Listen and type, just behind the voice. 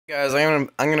Guys, I'm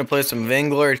gonna play some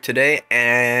Vainglory today,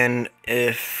 and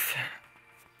if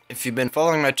you've been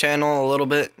following my channel a little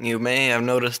bit, you may have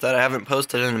noticed that I haven't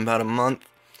posted in about a month,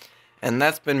 and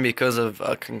that's been because of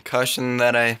a concussion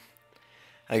that I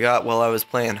got while I was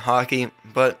playing hockey.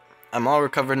 But I'm all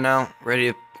recovered now,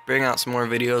 ready to bring out some more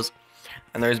videos,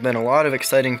 and there's been a lot of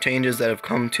exciting changes that have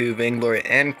come to Vainglory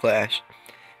and Clash,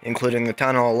 including the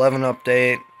Town Hall 11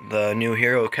 update, the new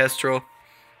hero Kestrel,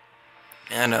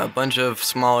 and a bunch of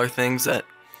smaller things that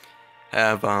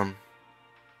have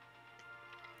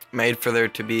made for there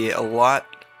to be a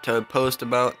lot to post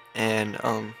about, and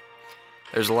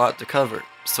there's a lot to cover.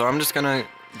 So I'm just gonna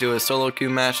do a solo queue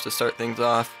match to start things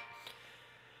off.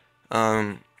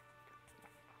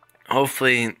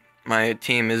 Hopefully my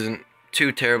team isn't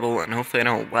too terrible, and hopefully I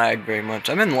don't lag very much.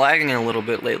 I've been lagging a little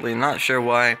bit lately, not sure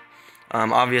why.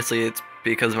 Obviously it's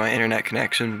because of my internet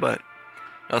connection, but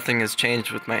nothing has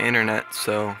changed with my internet,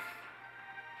 so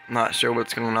not sure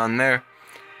what's going on there.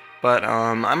 But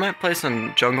I might play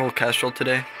some jungle Kestrel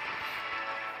today.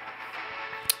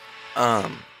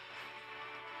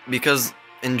 Because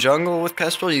in jungle with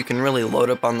Kestrel you can really load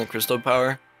up on the crystal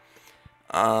power.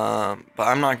 But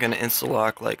I'm not gonna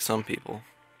insta-lock like some people,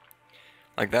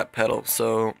 like that pedal.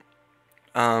 So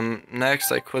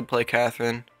next I could play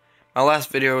Catherine. My last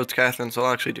video was Catherine, so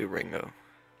I'll actually do Ringo.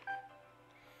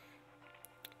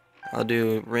 I'll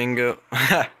do Ringo.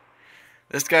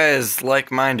 This guy is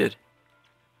like-minded.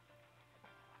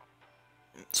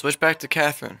 Switch back to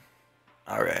Catherine.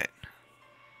 Alright.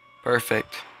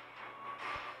 Perfect.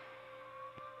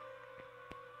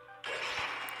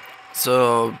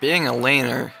 So, being a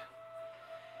laner.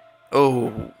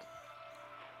 Oh.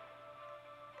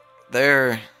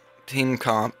 Their team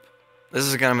comp. This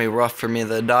is gonna be rough for me.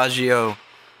 The Adagio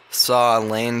saw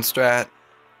lane strat.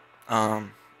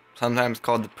 Sometimes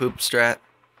called the poop strat.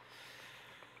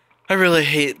 I really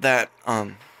hate that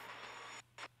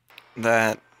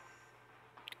that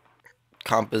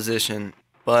composition,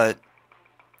 but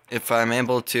if I'm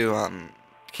able to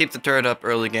keep the turret up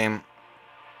early game,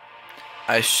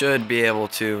 I should be able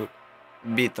to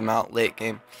beat them out late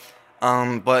game.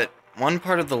 But one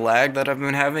part of the lag that I've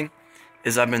been having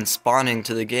is I've been spawning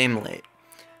to the game late.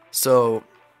 So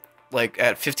like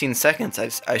at 15 seconds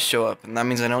I show up, and that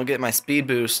means I don't get my speed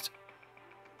boost,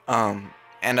 and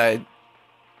I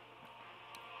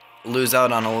lose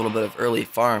out on a little bit of early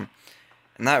farm.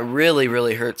 And that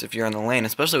really hurts if you're in the lane,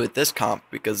 especially with this comp,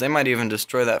 because they might even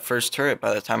destroy that first turret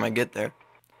by the time I get there.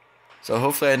 So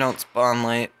hopefully I don't spawn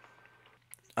late,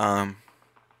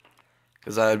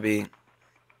 because I would be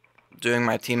doing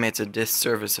my teammates a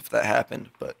disservice if that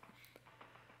happened, but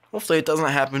hopefully it doesn't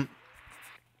happen.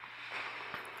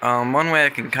 One way I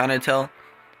can kind of tell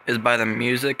is by the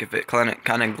music. If it kind of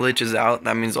glitches out,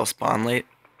 that means I'll spawn late.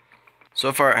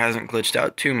 So far it hasn't glitched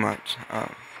out too much,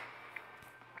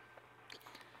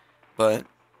 but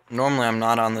normally I'm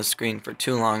not on the screen for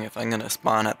too long if I'm going to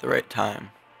spawn at the right time.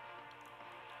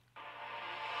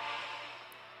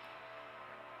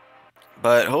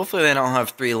 But hopefully they don't have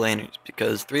 3 laners,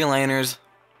 because 3 laners,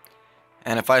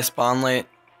 and if I spawn late,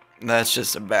 that's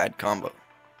just a bad combo.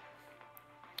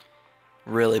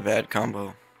 Really bad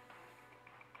combo.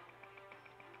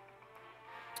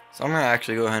 So I'm going to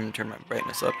actually go ahead and turn my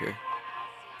brightness up here.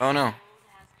 Oh no.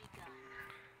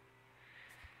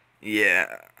 Yeah,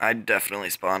 I definitely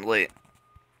spawned late.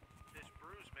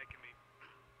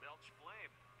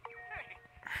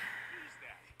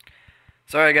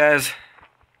 Sorry guys.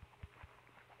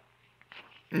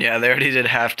 Yeah, they already did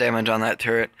half damage on that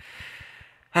turret.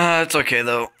 It's okay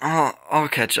though. I'll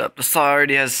catch up. The Saw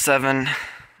already has 7.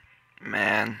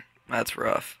 Man, that's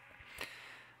rough.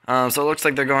 So it looks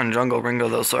like they're going jungle Ringo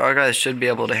though, so our guys should be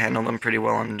able to handle them pretty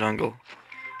well in jungle.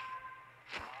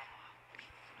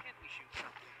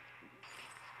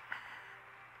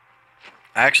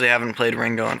 I actually haven't played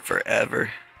Ringo in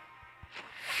forever,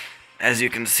 as you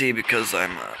can see, because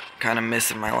I'm kind of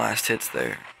missing my last hits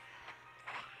there.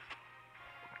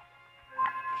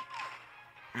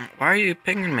 Why are you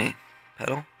pinging me,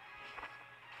 pedal?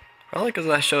 Probably because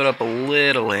I showed up a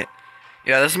little late.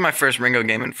 Yeah, this is my first Ringo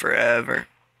game in forever.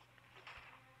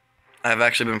 I've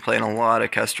actually been playing a lot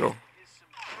of Kestrel.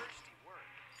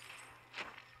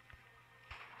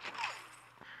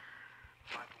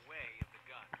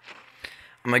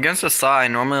 I'm against a Saw. I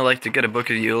normally like to get a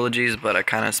book of eulogies, but I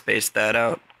kind of spaced that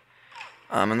out.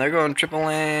 And they're going triple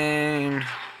lane.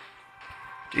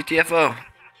 GTFO.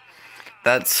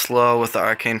 That's slow with the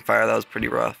arcane fire. That was pretty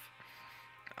rough.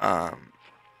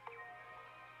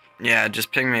 Yeah,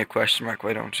 just ping me a question mark,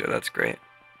 why don't you? That's great.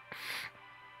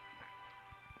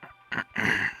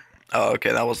 Oh,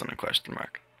 okay, that wasn't a question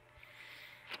mark.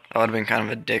 That would have been kind of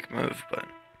a dick move, but...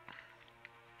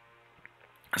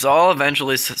 So I'll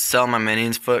eventually sell my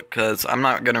Minion's Foot, because I'm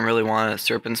not going to really want a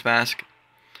Serpent's Mask.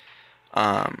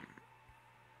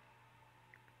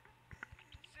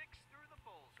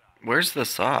 Where's the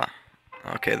saw?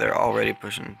 Okay, they're already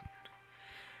pushing.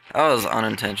 That was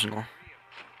unintentional.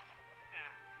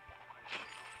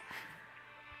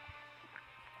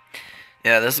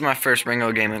 Yeah, this is my first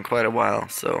Ringo game in quite a while,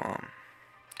 so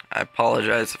I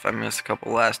apologize if I miss a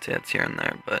couple last hits here and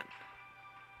there, but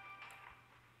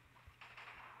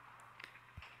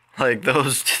like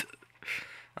those,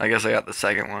 I guess I got the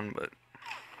second one, but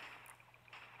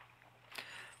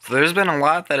so there's been a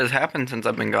lot that has happened since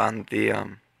I've been gone.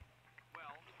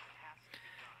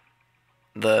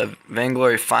 The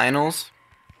Vainglory Finals,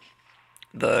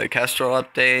 the Kestrel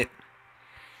update,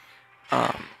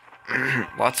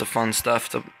 lots of fun stuff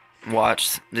to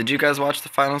watch. Did you guys watch the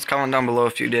finals? Comment down below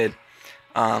if you did.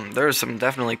 There was some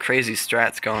definitely crazy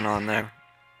strats going on there.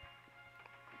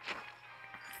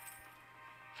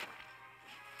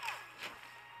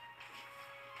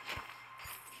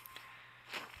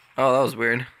 Oh, that was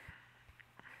weird.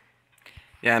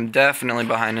 Yeah, I'm definitely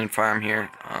behind in farm here.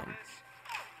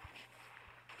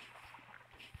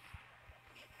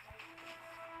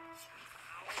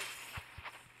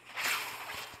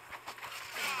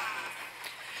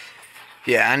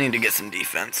 Yeah, I need to get some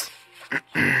defense.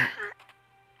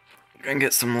 Gonna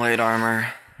get some light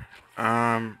armor.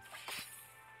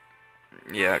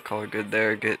 Yeah, call it good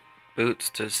there. Get boots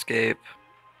to escape.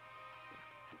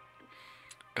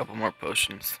 A couple more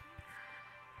potions.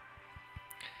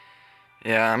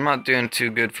 Yeah, I'm not doing too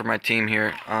good for my team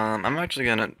here. I'm actually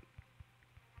gonna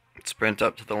sprint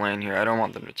up to the lane here. I don't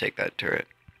want them to take that turret.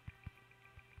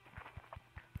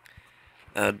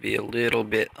 That'd be a little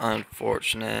bit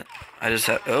unfortunate. I just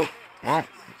have... Oh, well.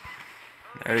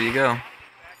 There you go.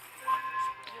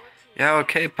 Yeah,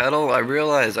 okay, Petal. I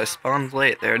realize I spawned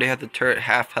late. They already had the turret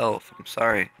half health. I'm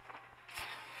sorry.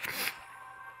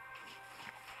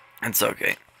 It's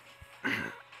okay.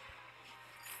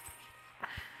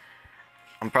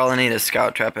 I'll probably need a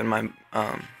scout trap in my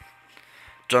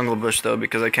jungle bush, though,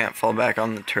 because I can't fall back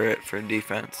on the turret for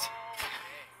defense.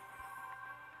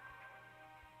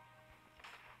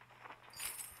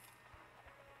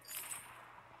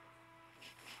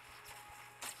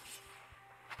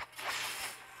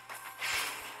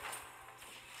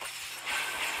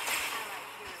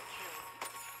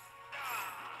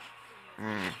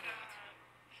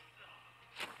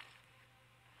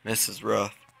 This is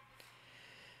rough.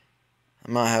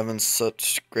 I'm not having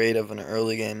such great of an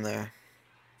early game there.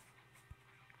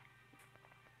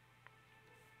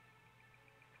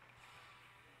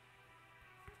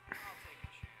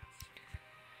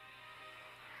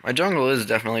 My jungle is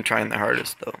definitely trying their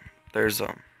hardest, though. There's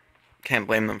can't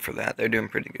blame them for that. They're doing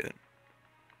pretty good.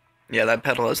 Yeah, that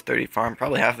Petal has 30 farm.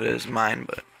 Probably half of it is mine,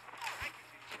 but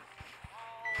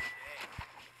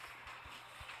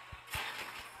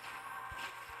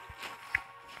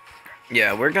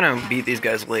yeah, we're gonna beat these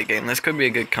guys late game. This could be a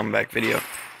good comeback video.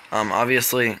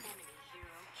 Obviously,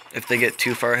 if they get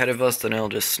too far ahead of us, then it'll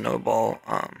just snowball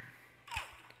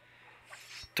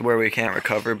to where we can't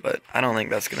recover. But I don't think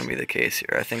that's gonna be the case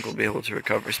here. I think we'll be able to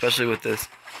recover, especially with this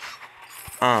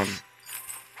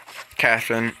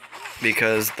Catherine,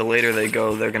 because the later they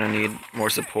go, they're gonna need more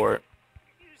support.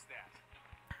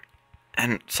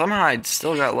 And somehow I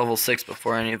still got level 6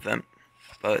 before any of them,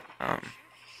 but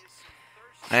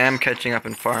I am catching up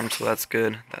in farm, so that's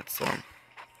good. That's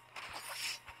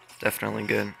definitely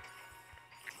good.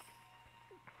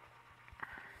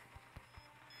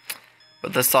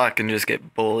 But the Sock can just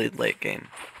get bullied late game.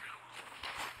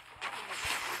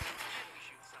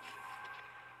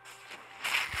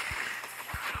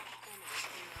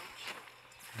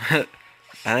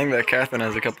 I think that Catherine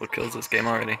has a couple of kills this game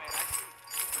already.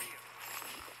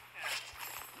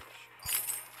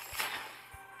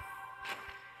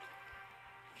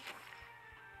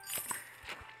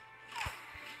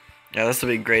 Yeah, this would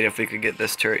be great if we could get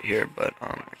this turret here, but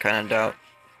I kind of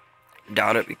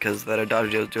doubt it, because that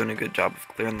Adagio is doing a good job of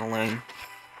clearing the lane.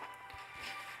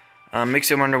 Makes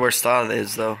you wonder where Saw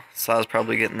is, though. Saw's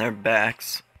probably getting their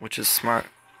backs, which is smart.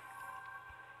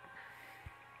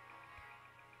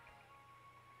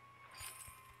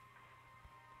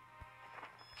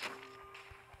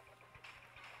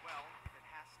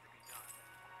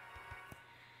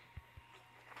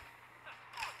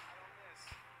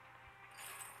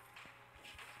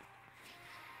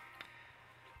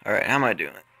 Alright, how am I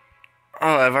doing?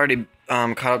 Oh, I've already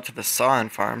caught up to the Saw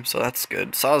and farm, so that's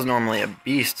good. Saw's normally a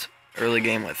beast early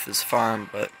game with his farm,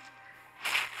 but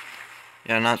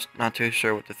yeah, not too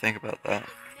sure what to think about that.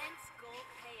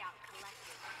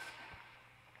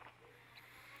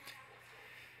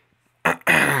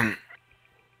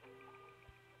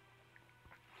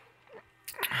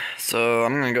 So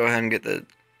I'm gonna go ahead and get the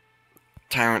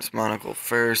Tyrant's monocle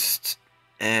first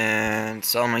and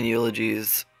sell my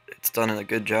eulogies. It's done a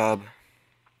good job.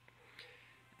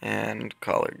 And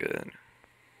call her good.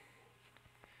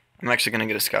 I'm actually gonna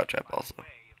get a scout trap also.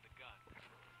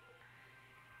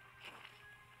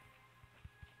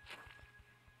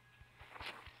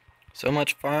 So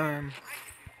much farm.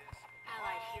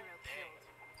 Allied hero killed.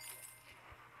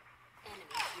 Enemy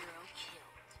hero killed.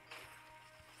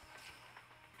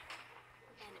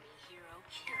 Enemy hero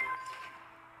killed.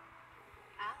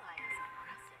 Ally is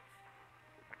impressive.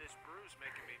 This brew's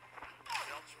making me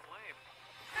belch flame.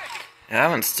 Yeah, I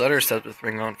haven't stutter stepped with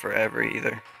ringo in forever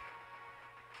either.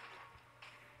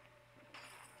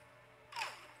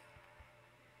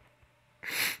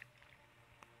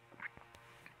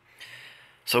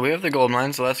 So we have the gold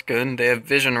mine, so that's good. They have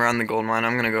vision around the gold mine.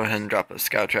 I'm gonna go ahead and drop a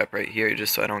scout trap right here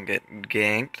just so I don't get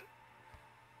ganked.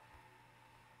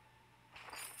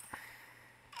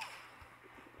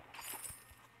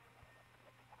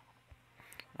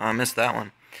 I missed that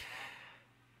one.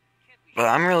 But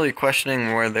I'm really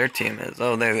questioning where their team is.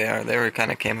 Oh, there they are. They were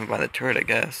kind of camping by the turret, I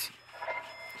guess.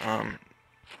 Yeah,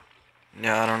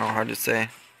 I don't know. Hard to say.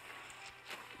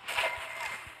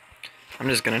 I'm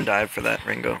just gonna dive for that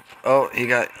Ringo. Oh, he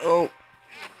got... Oh!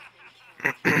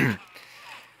 I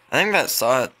think that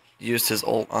Saw used his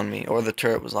ult on me, or the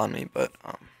turret was on me, but...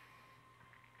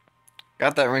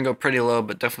 got that Ringo pretty low,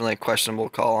 but definitely a questionable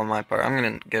call on my part. I'm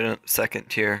gonna get a second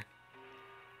tier.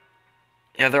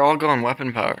 Yeah, they're all going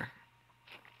weapon power.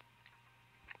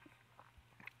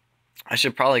 I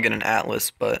should probably get an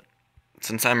Atlas, but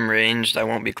since I'm ranged, I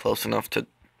won't be close enough to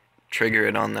trigger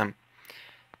it on them.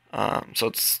 So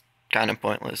it's kind of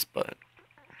pointless, but...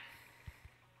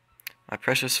 My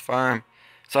precious farm.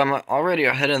 So I'm already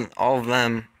ahead of all of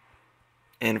them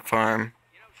in farm.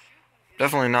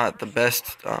 Definitely not the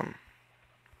best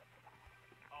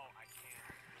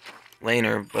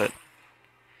laner, but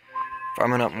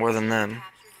farming up more than them.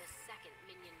 Captured the second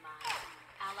minion mine.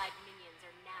 Allied minions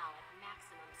are now at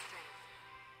maximum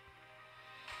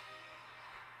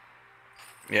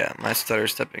strength. Yeah, my stutter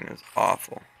stepping is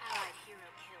awful. Allied hero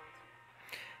killed.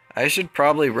 I should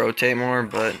probably rotate more,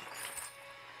 but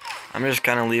I'm just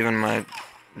kind of leaving my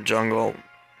jungle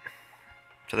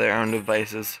to their own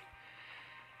devices.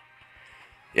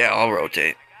 Yeah, I'll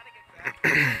rotate.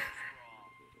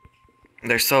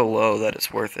 They're so low that it's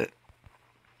worth it.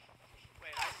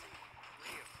 Wait, I see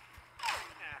 3 of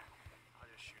them. I'll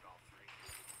just shoot all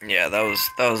 3. Yeah, that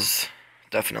was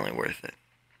definitely worth it.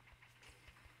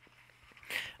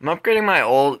 I'm upgrading my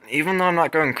ult, even though I'm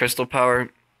not going crystal power.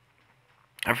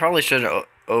 I probably should have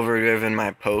overdriven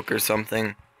my poke or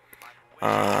something.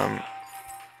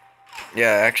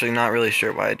 Yeah, actually not really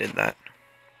sure why I did that.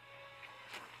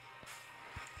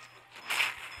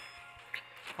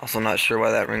 Also not sure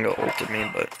why that Ringo ulted me,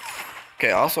 but...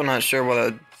 Okay, also not sure why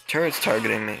the turret's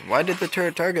targeting me. Why did the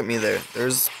turret target me there?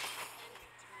 There's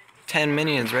 10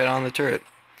 minions right on the turret.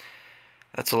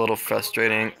 That's a little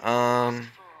frustrating. I'll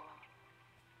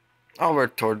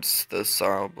work towards the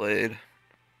Sorrow Blade.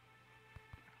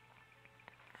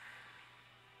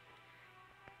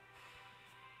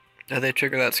 Did they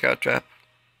trigger that scout trap?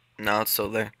 No, it's still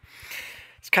there.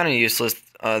 It's kind of useless.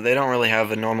 They don't really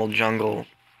have a normal jungle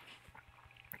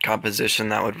composition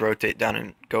that would rotate down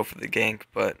and go for the gank,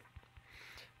 but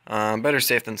better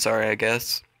safe than sorry, I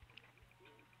guess.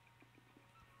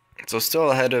 So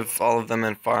still ahead of all of them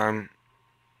in farm.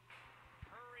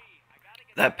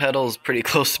 That pedal is pretty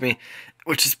close to me,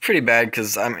 which is pretty bad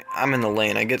because I'm in the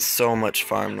lane. I get so much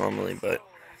farm normally, but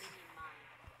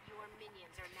Your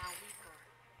minions are now weaker.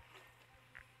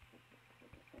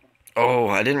 oh,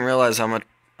 I didn't realize how much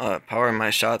power my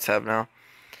shots have now.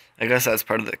 I guess that's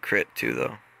part of the crit too,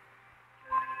 though.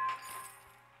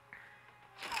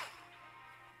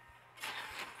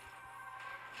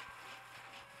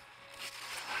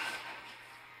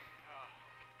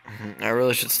 I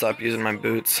really should stop using my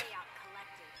boots.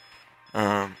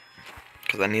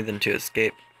 Because I need them to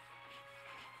escape.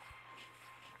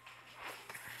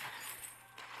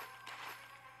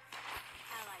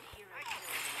 Allied hero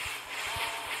killed.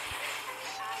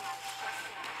 Allied shut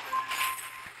down.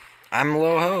 I'm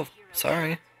low health.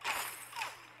 Sorry.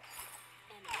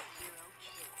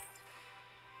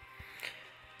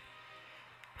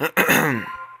 Enemy hero killed.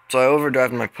 So I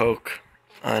overdrived my poke.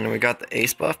 And we got the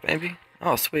ace buff, maybe?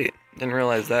 Oh, sweet. Didn't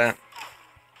realize that.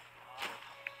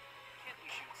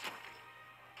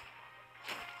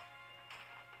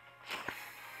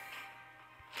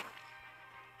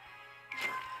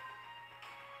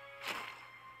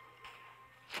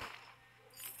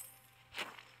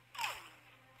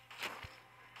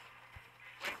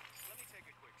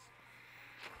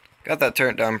 Got that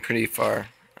turret down pretty far.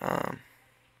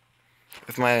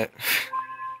 With my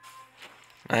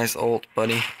nice ult,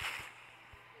 buddy.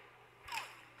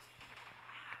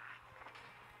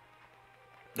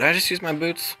 Did I just use my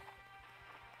boots?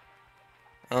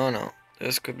 Oh no,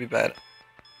 this could be bad.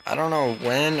 I don't know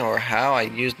when or how I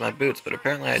used my boots, but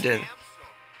apparently I did.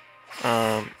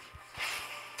 I'm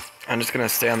just gonna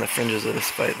stay on the fringes of this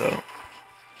fight though.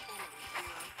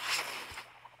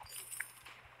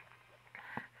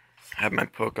 Have my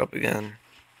poke up again.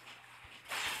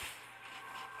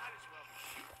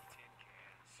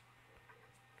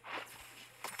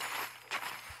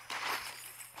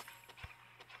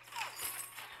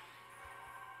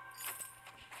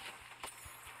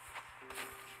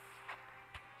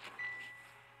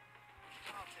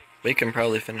 We can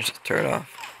probably finish this turret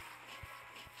off.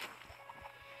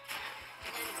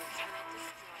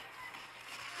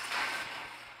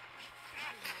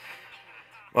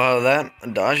 Wow, that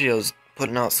Adagio's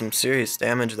putting out some serious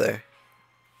damage there.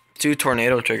 2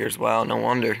 tornado triggers, wow, no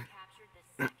wonder.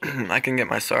 I can get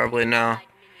my Star Blade now.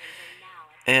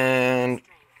 And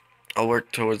I'll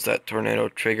work towards that tornado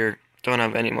trigger. Don't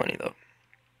have any money though.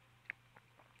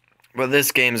 But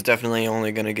this game is definitely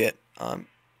only going to get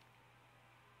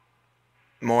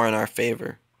more in our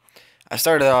favor. I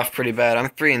started off pretty bad. I'm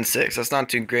 3-6. That's not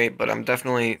too great, but I'm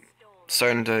definitely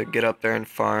starting to get up there and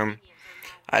farm.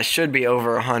 I should be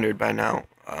over 100 by now,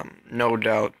 no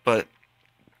doubt. But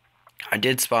I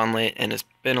did spawn late, and it's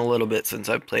been a little bit since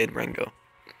I've played Ringo.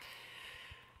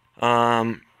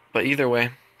 But either way,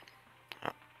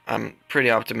 I'm pretty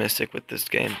optimistic with this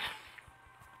game.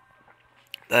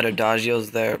 That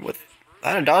Adagio's there with...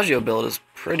 That Adagio build is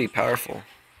pretty powerful.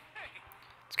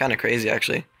 It's kind of crazy,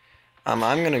 actually. I'm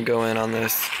going to go in on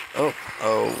this. Oh,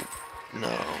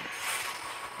 no.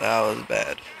 That was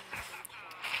bad.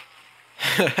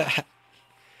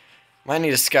 Might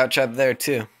need a scout trap there,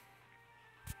 too.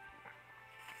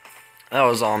 That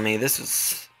was all me. This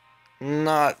is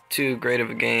not too great of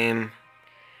a game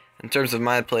in terms of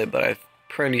my play, but I'm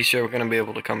pretty sure we're going to be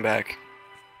able to come back.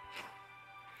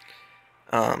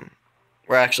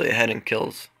 We're actually ahead in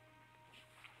kills.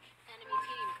 Enemy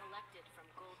team collected from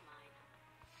gold mine.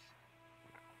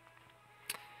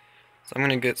 So I'm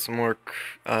gonna get some more.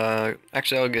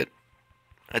 Actually, I'll get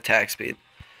attack speed.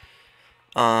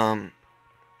 Yeah,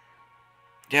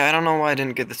 I don't know why I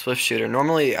didn't get the swift shooter.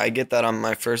 Normally, I get that on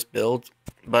my first build,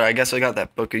 but I guess I got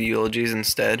that book of eulogies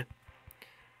instead.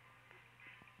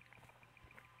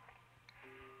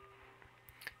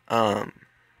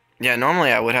 Yeah,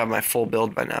 normally I would have my full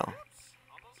build by now,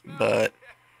 but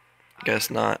guess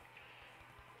not.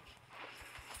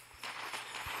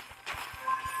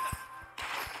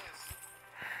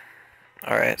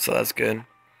 Alright, so that's good.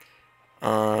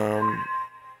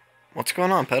 What's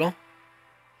going on, Pedal?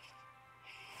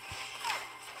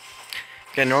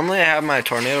 Okay, normally I have my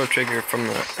tornado trigger from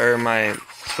the, or my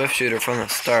swift shooter from the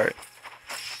start.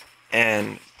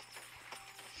 And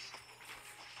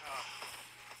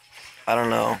I don't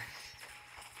know.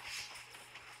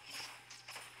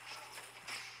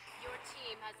 Your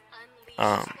team has unleashed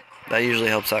the That usually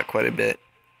helps out quite a bit.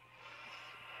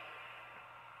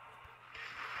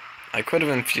 I could have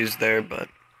infused there, but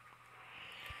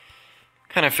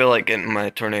kind of feel like getting my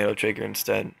tornado trigger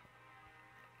instead.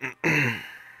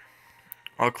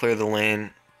 I'll clear the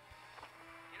lane.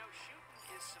 Your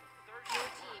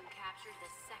team captured the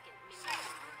second minion.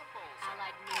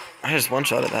 Allied minions. I just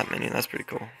one-shotted that minion. That's pretty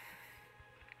cool.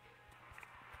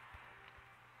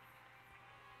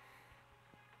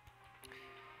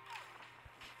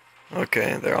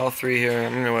 Okay, they're all 3 here.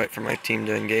 I'm gonna wait for my team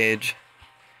to engage.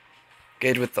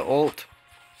 Engage with the ult,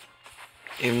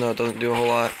 even though it doesn't do a whole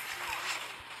lot.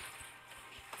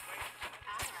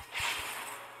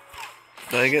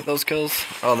 Did I get those kills?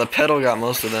 Oh, the pedal got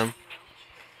most of them.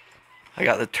 I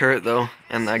got the turret though,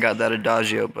 and I got that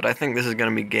Adagio, but I think this is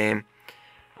gonna be game.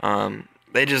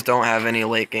 They just don't have any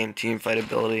late game team fight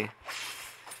ability.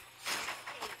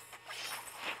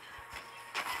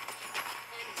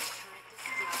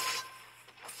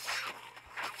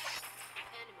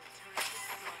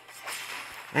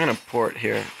 I'm gonna port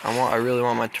here. I really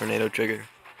want my tornado trigger.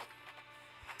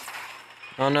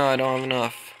 Oh no, I don't have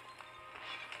enough.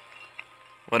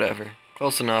 Whatever.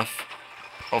 Close enough.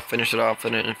 I'll finish it off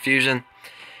with an infusion.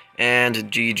 And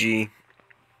GG.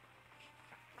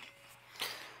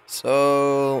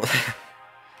 So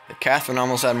the Catherine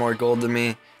almost had more gold than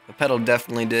me. The pedal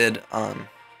definitely did. But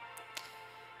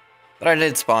I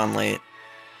did spawn late.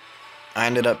 I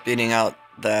ended up beating out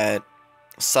that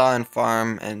Saw and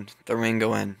Farm and the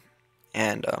Ringo and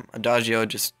Adagio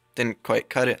just didn't quite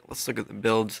cut it. Let's look at the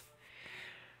builds.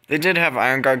 They did have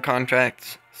Iron Guard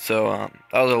contracts, So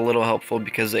that was a little helpful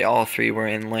because they all three were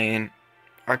in lane.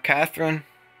 Our Catherine,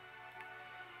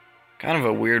 kind of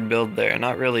a weird build there.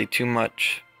 Not really too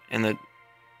much in the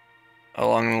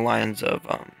along the lines of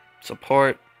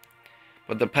support,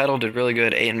 but the pedal did really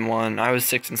good. 8 and 1. I was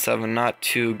 6 and 7. Not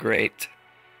too great.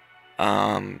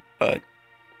 But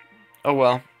oh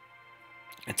well.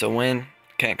 It's a win.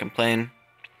 Can't complain.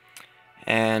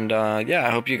 And yeah, I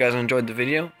hope you guys enjoyed the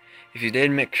video. If you did,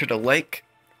 make sure to like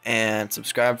and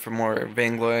subscribe for more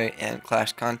Vainglory and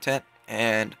Clash content.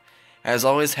 And as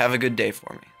always, have a good day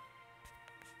for me.